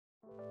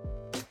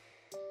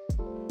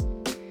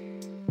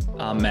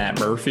I'm Matt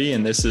Murphy,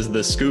 and this is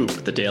The Scoop,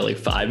 the daily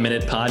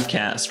 5-minute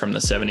podcast from the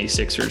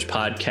 76ers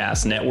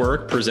Podcast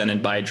Network,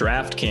 presented by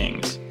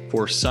DraftKings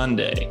for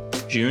Sunday,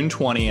 June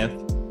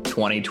 20th,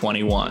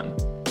 2021.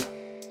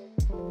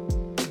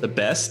 The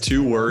best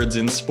two words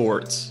in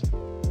sports.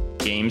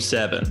 Game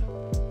 7.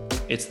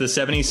 It's the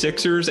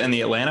 76ers and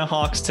the Atlanta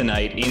Hawks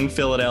tonight in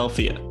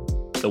Philadelphia.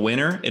 The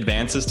winner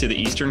advances to the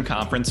Eastern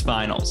Conference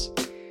Finals.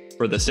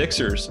 For the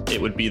Sixers,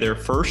 it would be their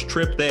first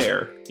trip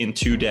there in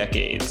 2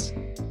 decades.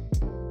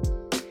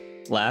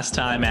 Last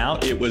time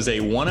out, it was a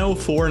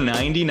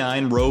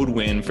 104-99 road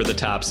win for the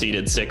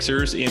top-seeded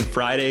Sixers in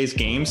Friday's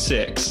Game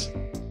 6.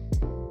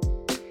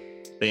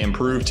 They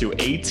improved to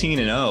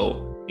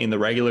 18-0 in the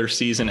regular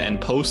season and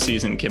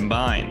postseason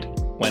combined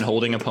when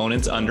holding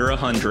opponents under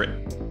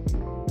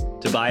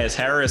 100. Tobias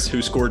Harris,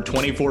 who scored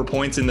 24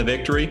 points in the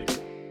victory,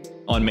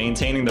 on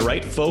maintaining the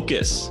right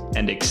focus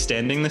and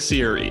extending the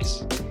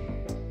series.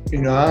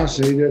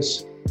 Honestly,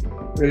 just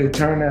really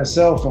turn that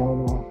cell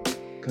phone on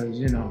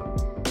because,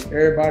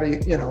 everybody,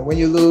 when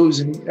you lose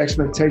and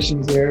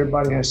expectations there,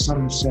 everybody has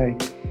something to say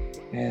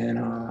and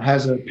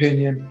has an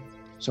opinion.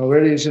 So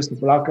really it's just to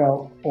block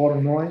out all the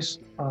noise.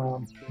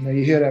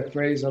 You hear that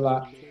phrase a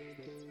lot,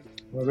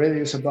 but really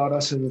it's about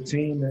us as a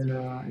team and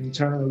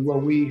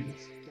internally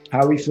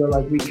how we feel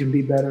like we can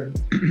be better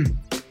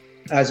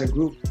as a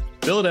group.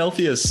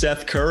 Philadelphia's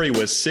Seth Curry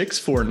was 6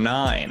 for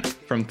 9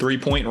 from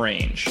three-point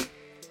range.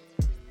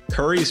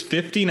 Curry's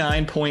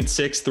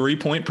 59.6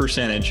 three-point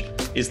percentage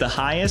is the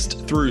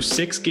highest through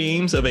 6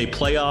 games of a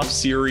playoff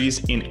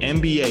series in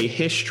NBA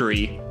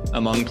history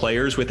among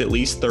players with at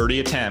least 30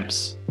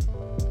 attempts.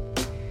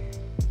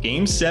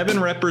 Game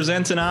 7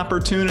 represents an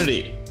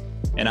opportunity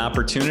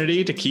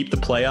to keep the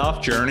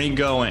playoff journey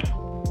going.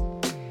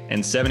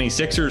 And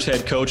 76ers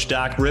head coach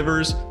Doc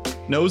Rivers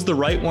knows the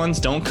right ones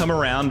don't come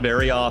around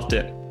very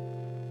often.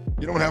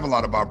 You don't have a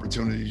lot of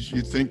opportunities.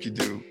 You think you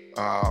do.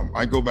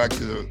 I go back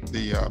to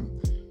the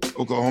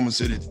Oklahoma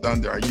City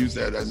Thunder. I use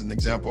that as an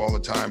example all the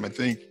time. I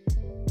think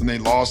when they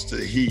lost to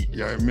the Heat,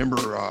 I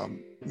remember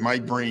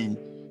Mike Breen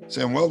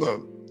saying, well,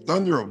 the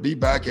Thunder will be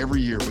back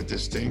every year with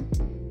this team.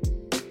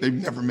 They've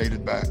never made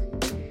it back,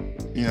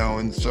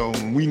 and so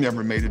we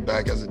never made it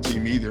back as a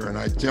team either. And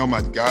I tell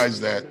my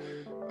guys that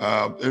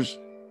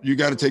you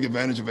got to take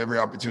advantage of every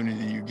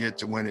opportunity you get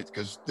to win it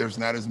because there's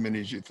not as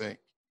many as you think.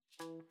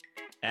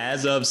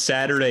 As of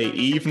Saturday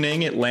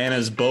evening,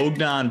 Atlanta's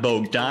Bogdan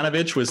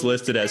Bogdanović was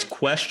listed as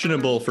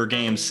questionable for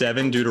Game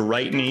 7 due to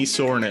right knee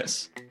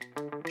soreness.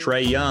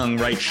 Trae Young,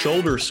 right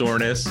shoulder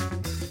soreness,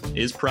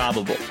 is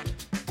probable.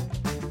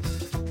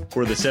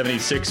 For the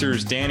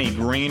 76ers, Danny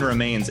Green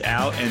remains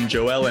out and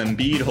Joel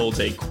Embiid holds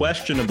a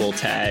questionable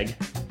tag,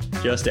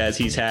 just as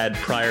he's had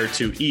prior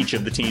to each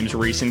of the team's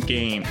recent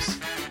games.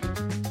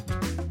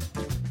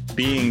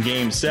 Being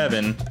Game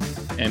 7,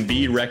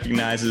 Embiid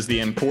recognizes the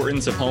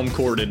importance of home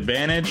court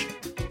advantage,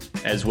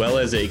 as well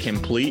as a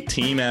complete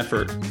team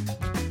effort.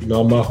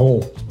 I'm at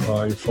home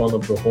in front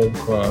of the home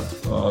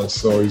crowd,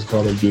 so he's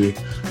going to be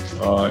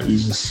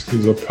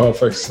he's a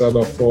perfect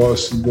setup for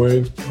us to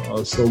win.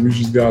 So we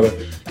just got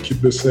to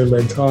keep the same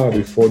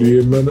mentality,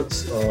 48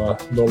 minutes,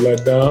 no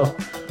let down,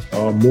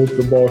 move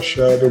the ball,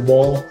 share the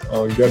ball,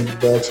 get the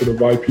ball to the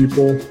right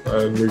people,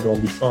 and we're going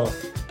to be fine.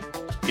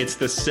 It's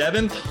the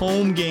 7th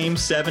home Game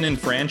 7 in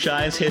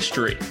franchise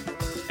history,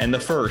 and the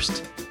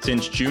first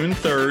since June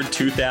 3rd,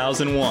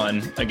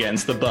 2001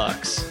 against the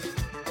Bucks.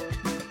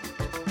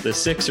 The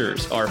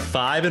Sixers are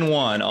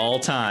 5-1 all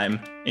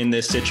time in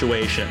this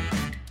situation.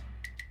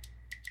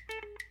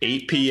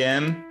 8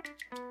 p.m.,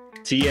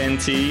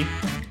 TNT,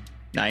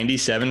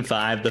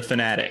 97.5 The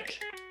Fanatic.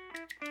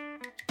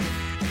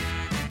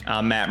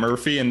 I'm Matt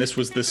Murphy, and this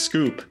was The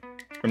Scoop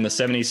from the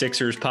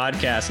 76ers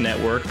Podcast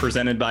Network,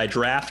 presented by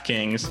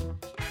DraftKings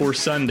for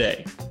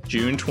Sunday,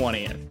 June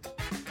 20th.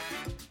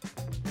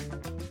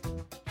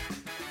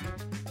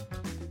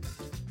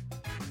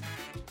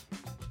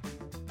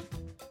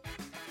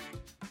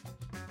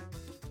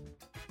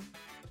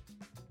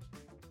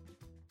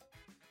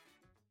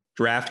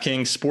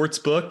 DraftKings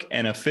Sportsbook,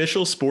 an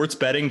official sports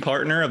betting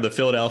partner of the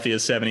Philadelphia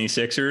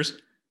 76ers,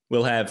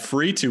 will have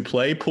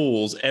free-to-play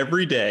pools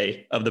every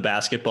day of the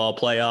basketball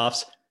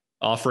playoffs,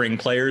 offering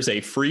players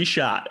a free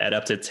shot at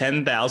up to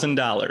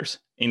 $10,000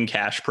 in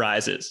cash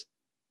prizes.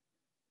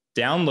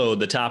 Download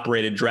the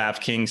top-rated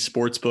DraftKings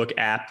Sportsbook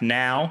app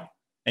now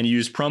and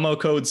use promo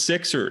code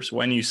SIXERS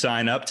when you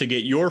sign up to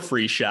get your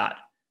free shot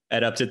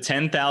at up to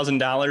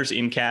 $10,000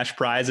 in cash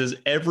prizes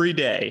every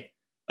day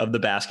of the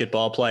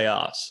basketball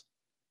playoffs.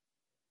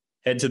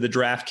 Head to the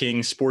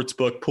DraftKings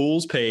Sportsbook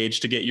Pools page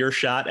to get your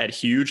shot at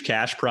huge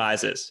cash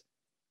prizes.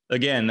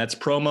 Again, that's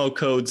promo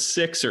code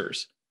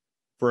SIXERS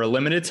for a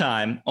limited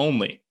time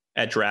only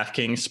at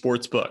DraftKings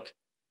Sportsbook.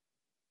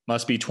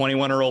 Must be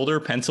 21 or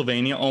older,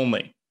 Pennsylvania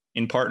only.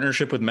 In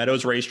partnership with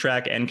Meadows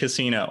Racetrack and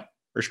Casino.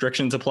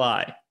 Restrictions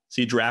apply.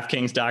 See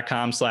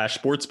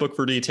DraftKings.com/sportsbook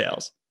for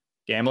details.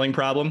 Gambling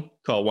problem?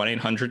 Call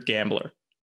 1-800-GAMBLER.